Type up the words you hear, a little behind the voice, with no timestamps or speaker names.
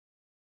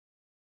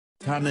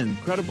10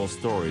 Incredible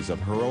Stories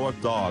of Heroic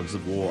Dogs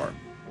of War.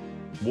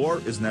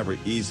 War is never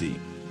easy.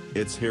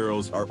 Its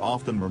heroes are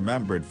often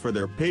remembered for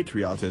their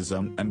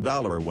patriotism and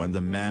valor when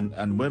the men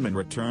and women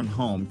return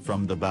home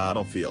from the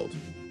battlefield.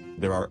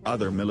 There are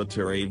other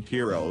military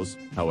heroes,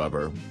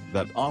 however,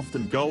 that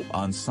often go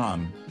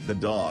unsung, the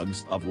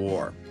dogs of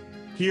war.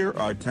 Here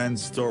are 10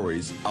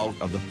 stories out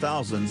of the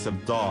thousands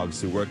of dogs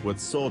who work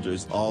with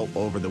soldiers all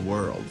over the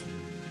world.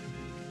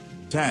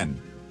 10.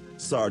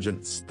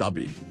 Sergeant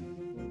Stubby.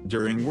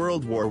 During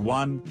World War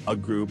I, a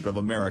group of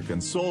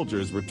American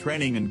soldiers were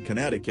training in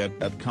Connecticut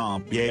at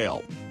Camp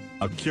Yale.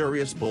 A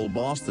curious bull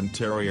Boston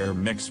Terrier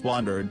mix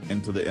wandered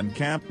into the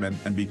encampment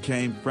and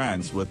became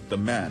friends with the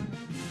men.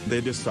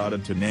 They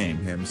decided to name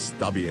him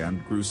Stubby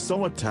and grew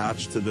so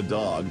attached to the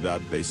dog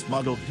that they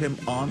smuggled him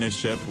on a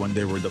ship when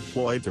they were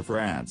deployed to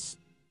France.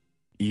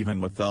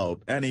 Even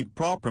without any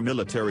proper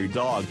military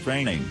dog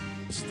training,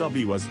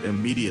 Stubby was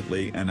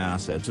immediately an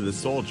asset to the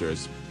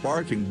soldiers,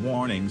 barking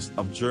warnings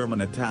of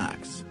German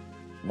attacks.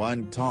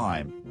 One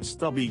time,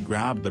 Stubby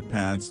grabbed the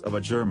pants of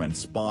a German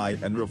spy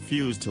and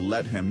refused to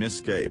let him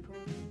escape.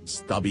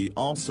 Stubby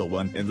also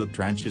went in the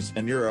trenches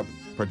in Europe,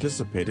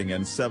 participating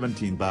in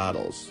 17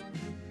 battles.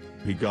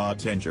 He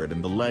got injured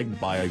in the leg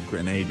by a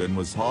grenade and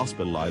was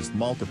hospitalized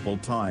multiple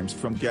times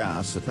from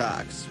gas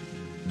attacks.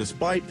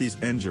 Despite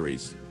these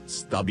injuries,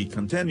 Stubby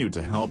continued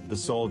to help the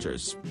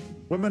soldiers.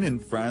 Women in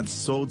France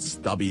sewed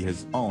Stubby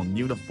his own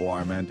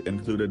uniform and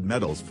included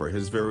medals for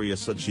his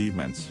various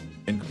achievements,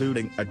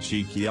 including a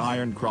cheeky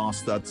iron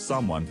cross that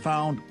someone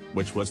found,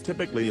 which was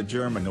typically a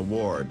German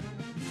award.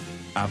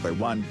 After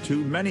one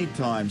too many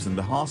times in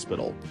the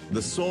hospital,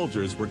 the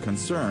soldiers were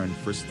concerned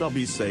for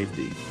Stubby's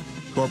safety.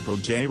 Corporal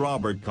J.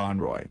 Robert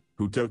Conroy,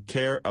 who took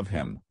care of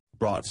him,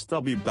 brought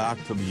Stubby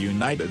back to the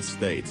United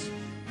States.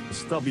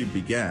 Stubby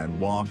began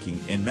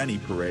walking in many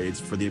parades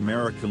for the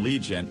American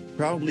Legion,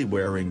 proudly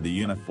wearing the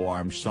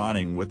uniform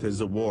shining with his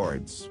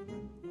awards.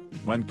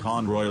 When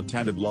Conroy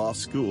attended law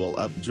school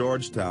at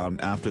Georgetown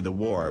after the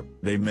war,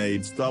 they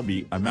made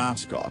Stubby a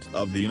mascot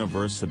of the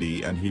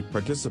university and he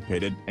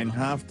participated in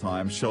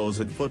halftime shows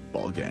at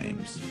football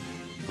games.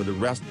 For the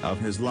rest of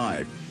his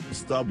life,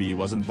 Stubby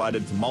was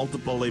invited to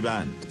multiple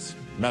events,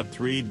 met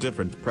 3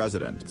 different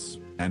presidents,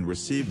 and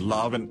received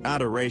love and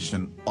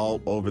adoration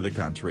all over the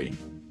country.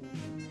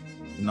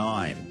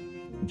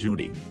 9.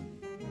 Judy.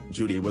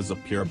 Judy was a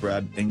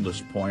purebred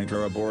English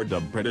pointer aboard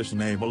a British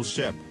naval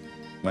ship.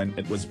 When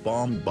it was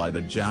bombed by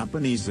the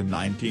Japanese in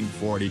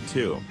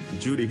 1942,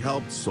 Judy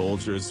helped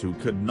soldiers who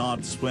could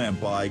not swim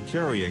by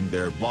carrying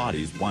their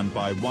bodies one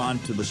by one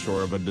to the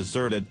shore of a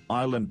deserted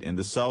island in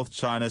the South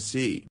China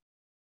Sea.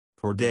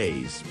 For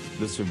days,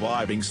 the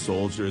surviving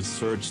soldiers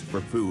searched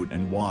for food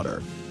and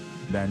water.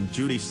 Then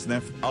Judy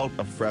sniffed out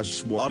a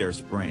freshwater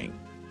spring.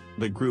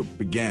 The group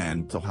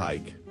began to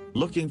hike,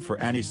 looking for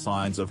any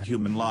signs of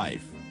human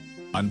life.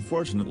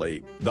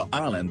 Unfortunately, the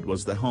island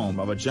was the home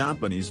of a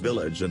Japanese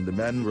village and the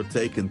men were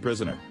taken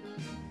prisoner.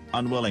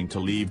 Unwilling to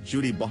leave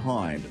Judy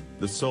behind,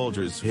 the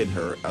soldiers hid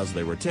her as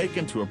they were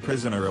taken to a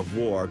prisoner of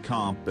war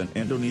camp in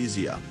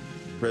Indonesia.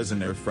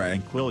 Prisoner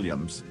Frank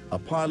Williams, a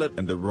pilot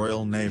in the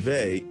Royal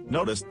Navy,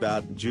 noticed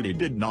that Judy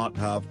did not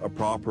have a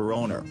proper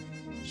owner.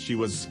 She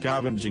was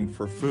scavenging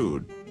for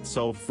food,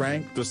 so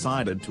Frank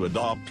decided to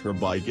adopt her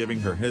by giving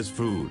her his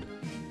food.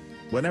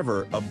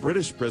 Whenever a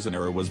British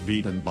prisoner was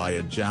beaten by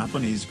a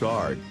Japanese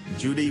guard,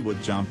 Judy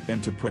would jump in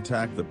to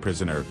protect the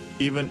prisoner,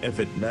 even if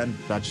it meant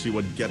that she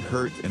would get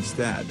hurt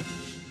instead.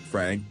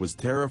 Frank was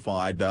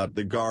terrified that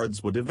the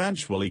guards would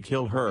eventually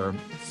kill her,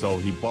 so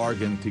he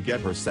bargained to get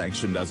her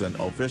sanctioned as an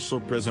official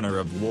prisoner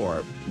of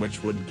war,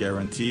 which would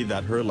guarantee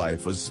that her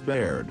life was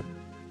spared.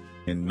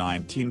 In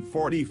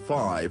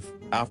 1945,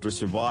 after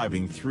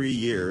surviving 3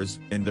 years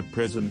in the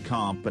prison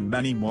camp and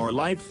many more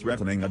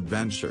life-threatening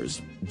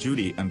adventures,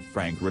 Judy and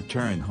Frank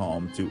returned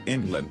home to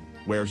England,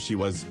 where she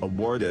was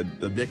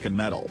awarded the Dickon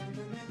Medal.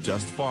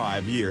 Just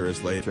 5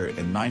 years later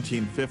in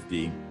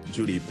 1950,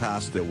 Judy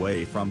passed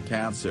away from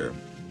cancer.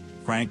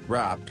 Frank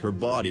wrapped her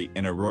body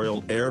in a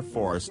Royal Air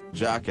Force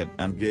jacket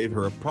and gave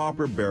her a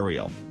proper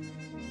burial.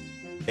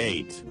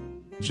 8.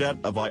 Jet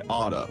of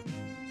Iota.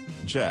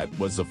 Jet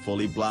was a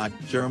fully black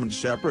German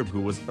Shepherd who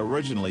was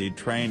originally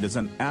trained as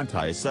an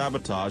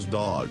anti-sabotage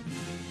dog.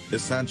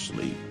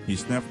 Essentially, he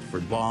sniffed for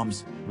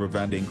bombs,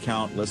 preventing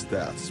countless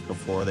deaths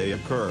before they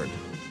occurred.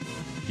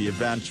 He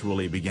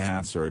eventually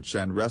began search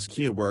and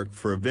rescue work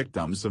for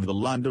victims of the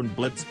London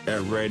Blitz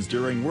air raids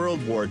during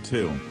World War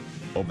II.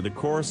 Over the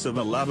course of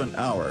 11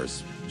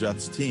 hours,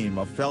 Jet's team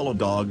of fellow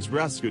dogs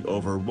rescued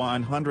over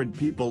 100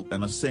 people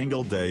in a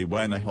single day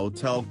when a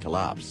hotel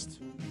collapsed.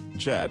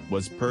 Jet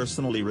was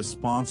personally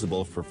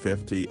responsible for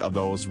 50 of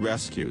those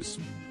rescues.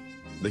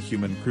 The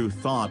human crew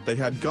thought they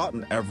had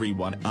gotten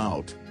everyone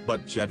out,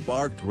 but Jet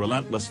barked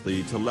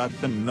relentlessly to let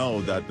them know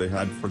that they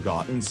had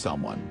forgotten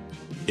someone.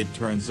 It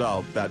turns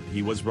out that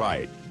he was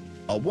right.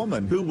 A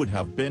woman who would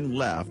have been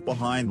left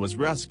behind was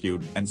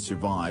rescued and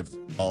survived,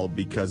 all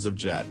because of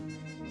Jet.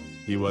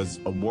 He was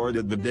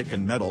awarded the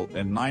Dickon Medal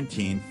in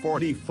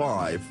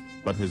 1945,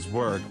 but his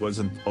work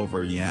wasn't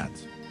over yet.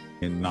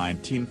 In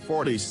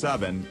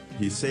 1947,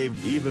 he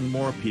saved even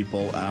more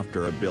people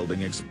after a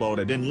building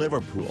exploded in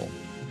Liverpool.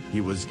 He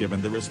was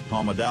given the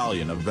Respect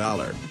Medallion of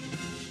Valor.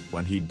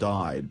 When he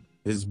died,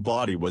 his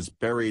body was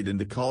buried in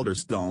the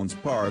Calderstones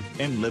Park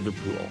in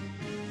Liverpool.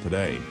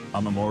 Today,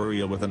 a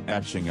memorial with an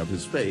etching of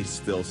his face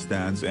still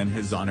stands in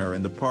his honor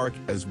in the park,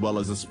 as well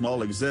as a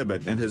small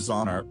exhibit in his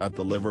honor at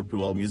the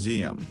Liverpool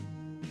Museum.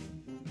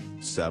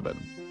 7.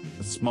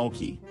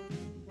 Smokey.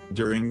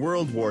 During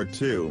World War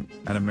II,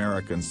 an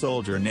American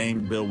soldier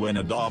named Bill Wynne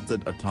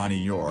adopted a tiny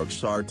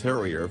Yorkshire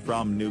Terrier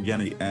from New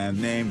Guinea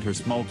and named her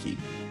Smokey.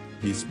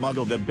 He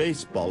smuggled a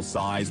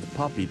baseball-sized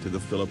puppy to the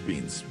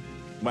Philippines.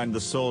 When the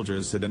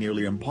soldiers had a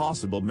nearly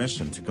impossible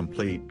mission to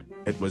complete,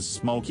 it was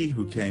Smokey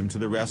who came to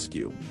the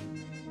rescue.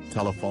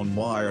 Telephone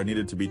wire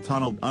needed to be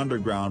tunneled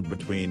underground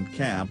between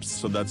camps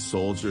so that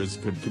soldiers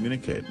could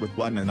communicate with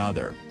one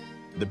another.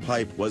 The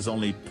pipe was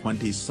only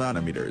 20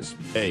 centimeters,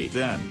 8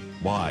 in,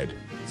 wide,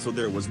 so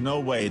there was no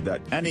way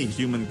that any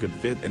human could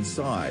fit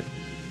inside.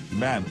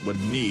 Men would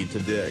need to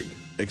dig,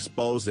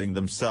 exposing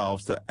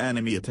themselves to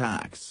enemy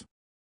attacks.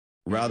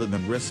 Rather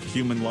than risk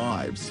human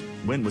lives,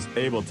 Wynne was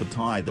able to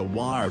tie the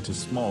wire to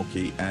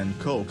Smokey and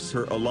coax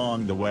her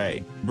along the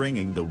way,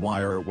 bringing the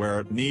wire where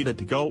it needed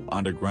to go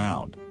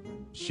underground.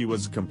 She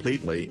was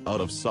completely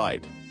out of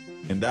sight.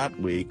 In that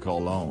week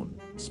alone,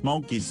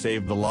 Smokey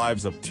saved the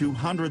lives of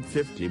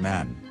 250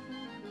 men.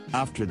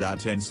 After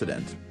that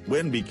incident,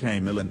 Wynne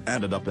became ill and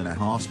ended up in a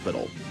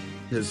hospital.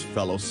 His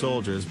fellow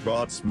soldiers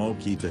brought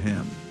Smokey to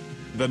him.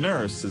 The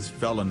nurses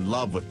fell in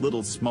love with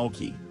little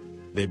Smokey.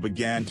 They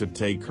began to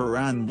take her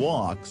on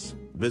walks,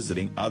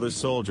 visiting other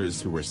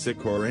soldiers who were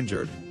sick or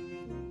injured.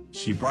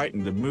 She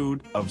brightened the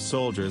mood of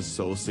soldiers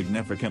so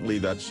significantly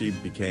that she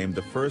became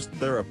the first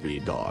therapy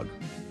dog.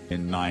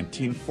 In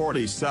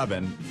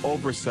 1947,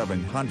 over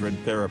 700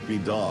 therapy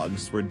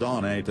dogs were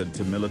donated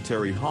to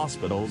military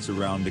hospitals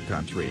around the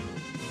country.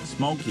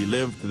 Smokey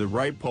lived to the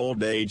ripe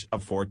old age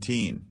of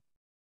 14.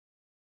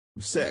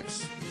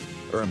 6.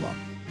 Irma.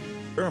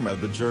 Irma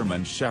the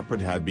German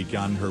Shepherd had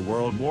begun her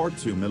World War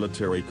II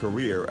military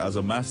career as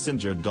a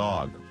messenger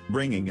dog,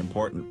 bringing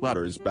important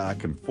letters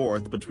back and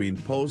forth between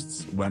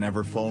posts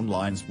whenever phone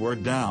lines were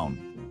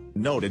down.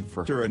 Noted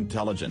for her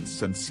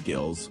intelligence and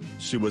skills,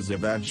 she was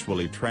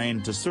eventually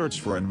trained to search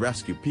for and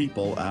rescue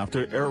people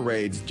after air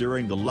raids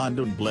during the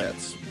London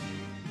Blitz.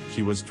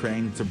 She was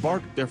trained to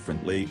bark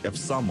differently if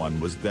someone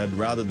was dead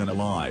rather than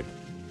alive.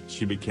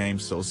 She became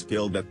so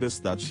skilled at this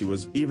that she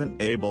was even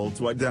able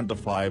to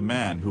identify a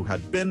man who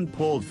had been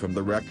pulled from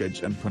the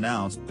wreckage and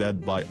pronounced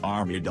dead by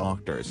army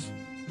doctors.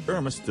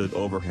 Irma stood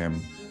over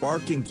him,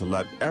 barking to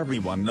let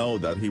everyone know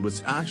that he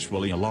was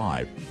actually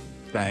alive.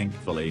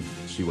 Thankfully,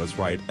 she was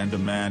right and the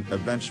man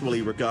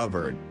eventually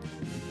recovered.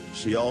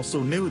 She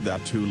also knew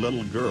that 2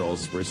 little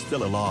girls were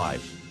still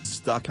alive,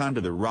 stuck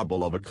under the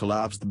rubble of a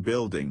collapsed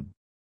building.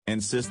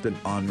 Insistent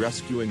on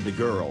rescuing the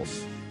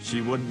girls,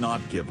 she would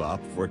not give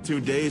up for 2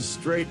 days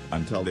straight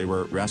until they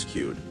were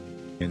rescued.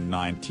 In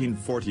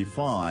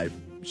 1945,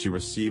 she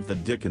received the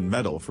Dickin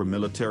Medal for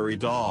military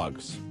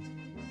dogs.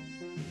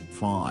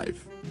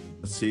 5.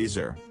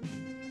 Caesar.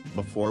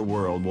 Before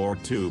World War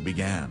II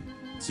began,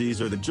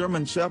 Caesar the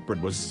German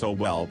Shepherd was so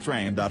well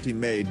trained that he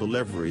made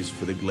deliveries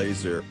for the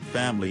Glazer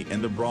family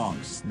in the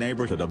Bronx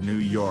neighborhood of New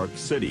York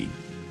City.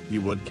 He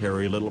would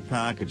carry little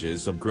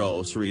packages of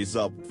groceries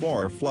up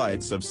 4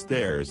 flights of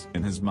stairs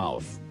in his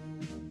mouth.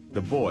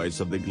 The boys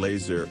of the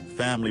Glazer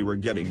family were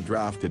getting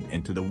drafted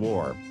into the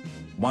war.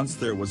 Once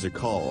there was a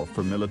call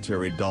for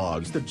military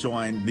dogs to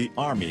join the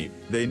army,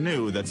 they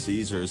knew that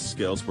Caesar's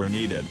skills were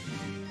needed.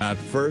 At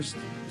first,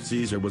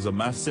 Caesar was a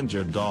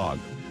messenger dog,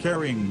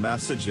 carrying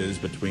messages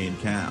between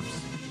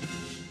camps.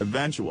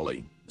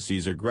 Eventually,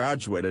 Caesar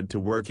graduated to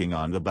working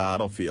on the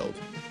battlefield.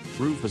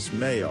 Rufus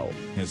Mayo,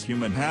 his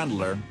human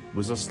handler,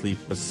 was asleep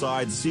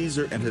beside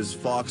Caesar in his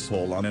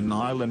foxhole on an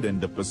island in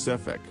the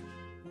Pacific.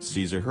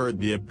 Caesar heard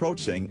the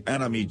approaching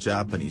enemy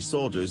Japanese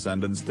soldiers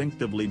and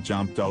instinctively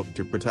jumped out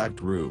to protect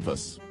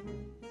Rufus.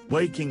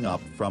 Waking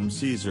up from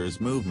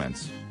Caesar's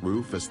movements,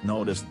 Rufus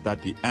noticed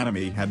that the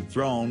enemy had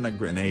thrown a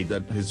grenade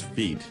at his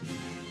feet.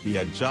 He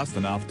had just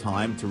enough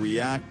time to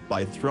react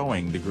by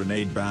throwing the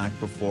grenade back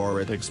before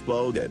it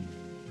exploded.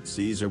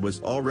 Caesar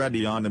was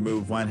already on the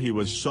move when he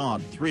was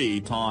shot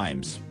 3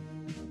 times.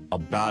 A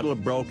battle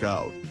broke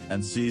out,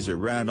 and Caesar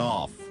ran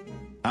off.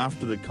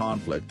 After the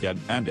conflict had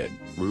ended,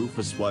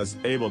 Rufus was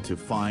able to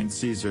find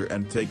Caesar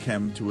and take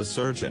him to a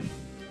surgeon.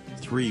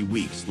 3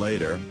 weeks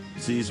later,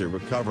 Caesar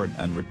recovered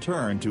and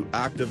returned to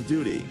active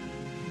duty.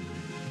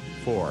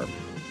 4.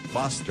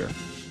 Buster.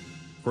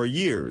 For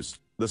years,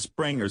 the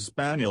Springer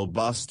Spaniel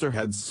Buster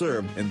had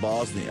served in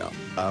Bosnia,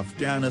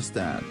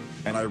 Afghanistan,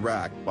 and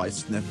Iraq by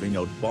sniffing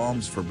out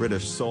bombs for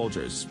British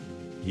soldiers.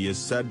 He is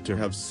said to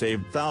have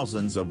saved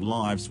thousands of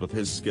lives with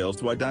his skills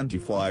to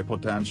identify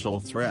potential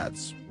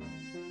threats.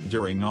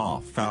 During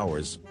off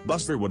hours,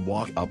 Buster would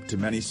walk up to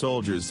many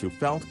soldiers who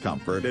felt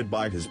comforted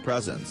by his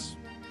presence.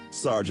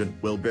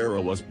 Sergeant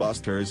Wilbero was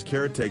Buster's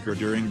caretaker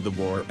during the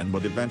war and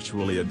would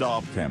eventually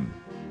adopt him.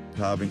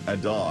 Having a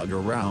dog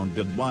around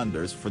did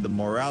wonders for the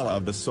morale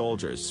of the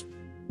soldiers.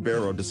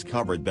 Barrow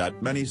discovered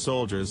that many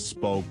soldiers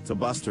spoke to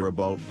Buster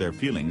about their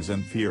feelings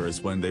and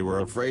fears when they were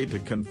afraid to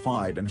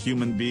confide in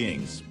human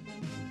beings.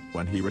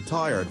 When he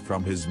retired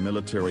from his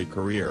military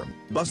career,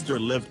 Buster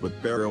lived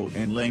with Barrow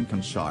in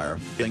Lincolnshire,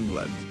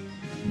 England.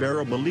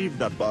 Barrow believed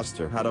that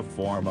Buster had a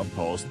form of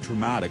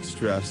post-traumatic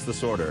stress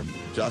disorder,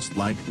 just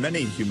like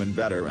many human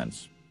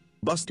veterans.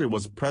 Buster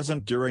was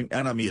present during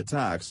enemy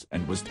attacks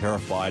and was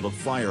terrified of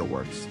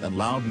fireworks and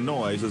loud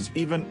noises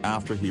even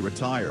after he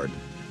retired.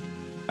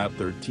 At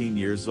 13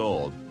 years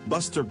old,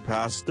 Buster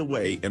passed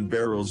away in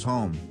Barrow's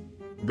home.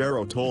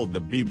 Barrow told the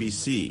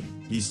BBC,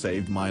 "He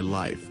saved my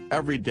life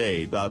every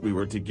day that we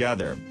were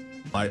together.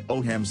 I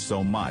owe him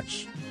so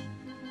much."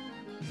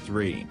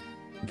 3.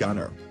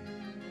 Gunner.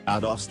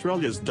 At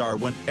Australia's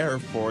Darwin Air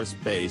Force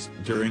Base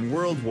during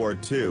World War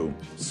II,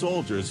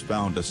 soldiers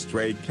found a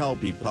stray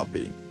Kelpie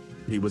puppy.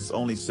 He was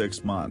only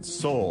 6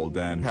 months old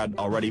and had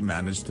already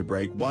managed to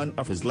break one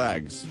of his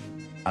legs.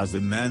 As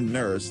the men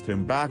nursed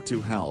him back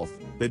to health,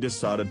 they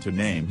decided to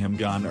name him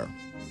Gunner.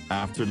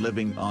 After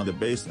living on the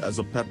base as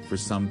a pet for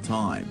some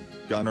time,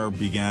 Gunner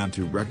began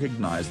to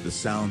recognize the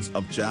sounds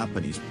of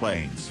Japanese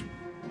planes.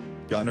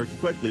 Gunner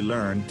quickly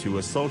learned to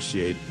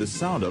associate the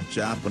sound of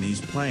Japanese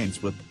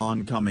planes with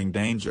oncoming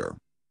danger.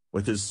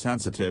 With his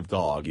sensitive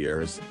dog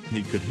ears,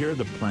 he could hear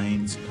the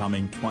planes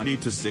coming 20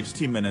 to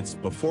 60 minutes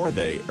before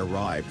they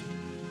arrived.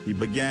 He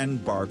began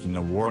barking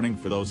a warning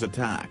for those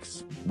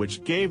attacks,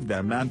 which gave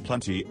them men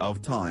plenty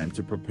of time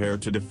to prepare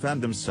to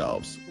defend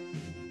themselves.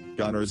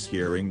 Gunner's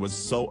hearing was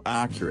so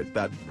accurate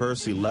that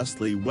Percy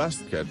Leslie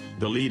Westcott,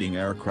 the leading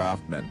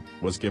aircraftman,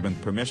 was given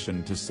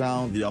permission to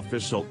sound the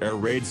official air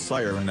raid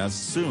siren as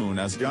soon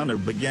as Gunner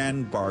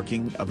began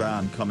barking of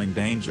oncoming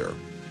danger.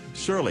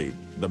 Surely,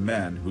 the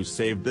men who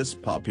saved this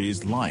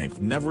puppy's life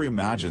never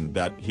imagined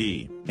that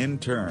he, in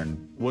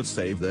turn, would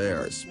save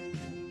theirs.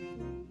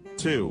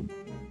 2.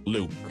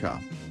 Luca.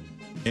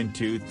 In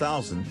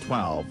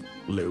 2012,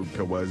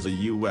 Luca was a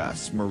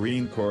U.S.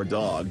 Marine Corps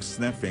dog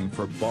sniffing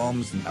for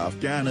bombs in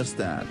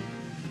Afghanistan.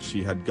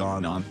 She had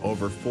gone on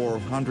over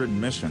 400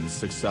 missions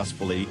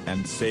successfully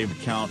and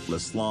saved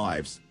countless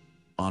lives.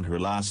 On her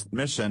last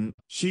mission,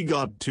 she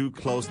got too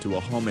close to a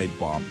homemade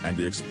bomb and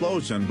the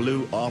explosion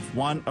blew off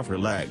one of her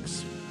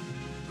legs.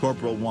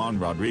 Corporal Juan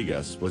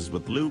Rodriguez was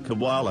with Luca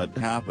while it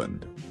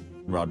happened.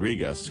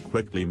 Rodriguez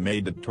quickly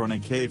made a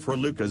tourniquet for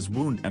Luca's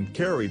wound and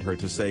carried her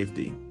to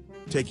safety.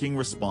 Taking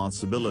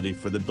responsibility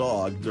for the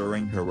dog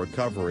during her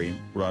recovery,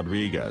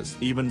 Rodriguez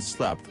even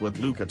slept with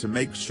Luca to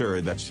make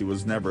sure that she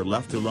was never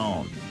left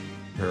alone.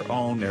 Her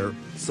owner,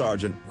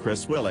 Sergeant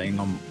Chris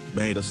Willingham,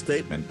 made a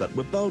statement that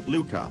without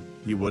Luca,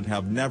 he would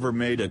have never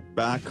made it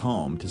back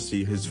home to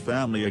see his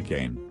family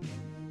again.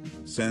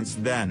 Since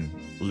then,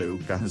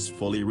 Luca has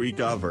fully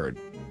recovered.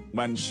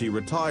 When she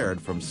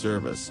retired from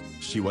service,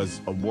 she was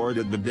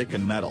awarded the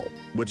Dickin Medal,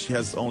 which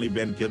has only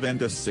been given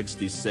to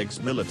 66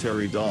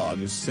 military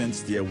dogs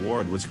since the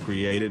award was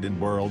created in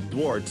World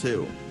War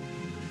II.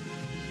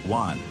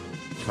 1.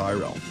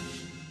 Cairo.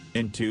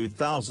 In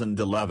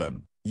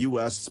 2011,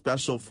 U.S.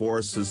 Special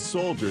Forces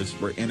soldiers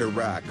were in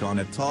Iraq on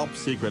a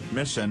top-secret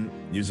mission,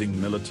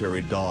 using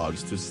military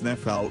dogs to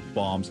sniff out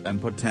bombs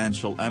and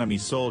potential enemy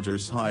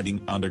soldiers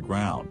hiding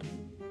underground.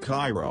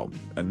 Cairo,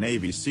 a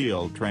Navy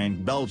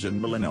SEAL-trained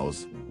Belgian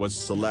Molinos, was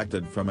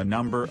selected from a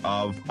number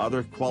of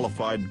other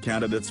qualified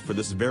candidates for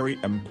this very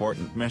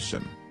important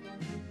mission.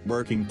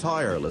 Working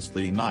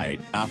tirelessly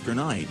night after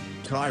night,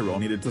 Cairo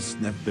needed to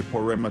sniff the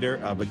perimeter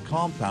of a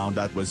compound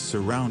that was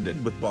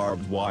surrounded with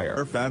barbed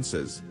wire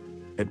fences.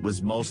 It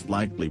was most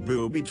likely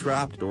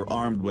booby-trapped or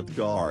armed with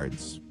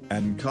guards,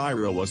 and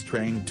Cairo was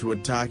trained to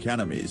attack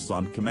enemies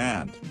on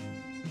command.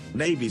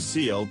 Navy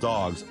SEAL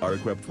dogs are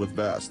equipped with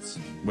vests,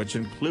 which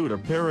include a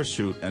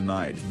parachute and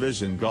night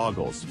vision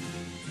goggles.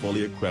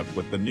 Fully equipped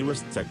with the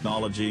newest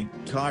technology,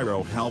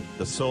 Cairo helped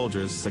the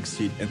soldiers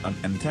succeed in an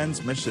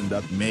intense mission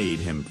that made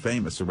him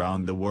famous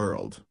around the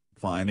world,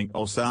 finding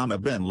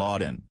Osama bin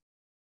Laden.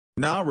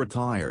 Now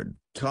retired,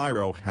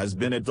 Cairo has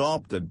been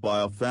adopted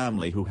by a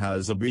family who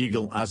has a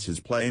beagle as his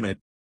playmate.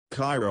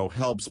 Cairo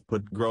helps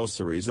put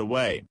groceries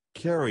away,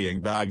 carrying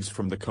bags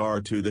from the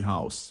car to the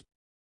house.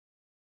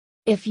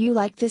 If you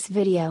like this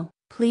video,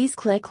 please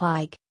click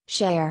like,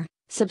 share,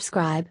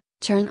 subscribe,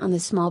 turn on the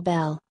small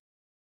bell.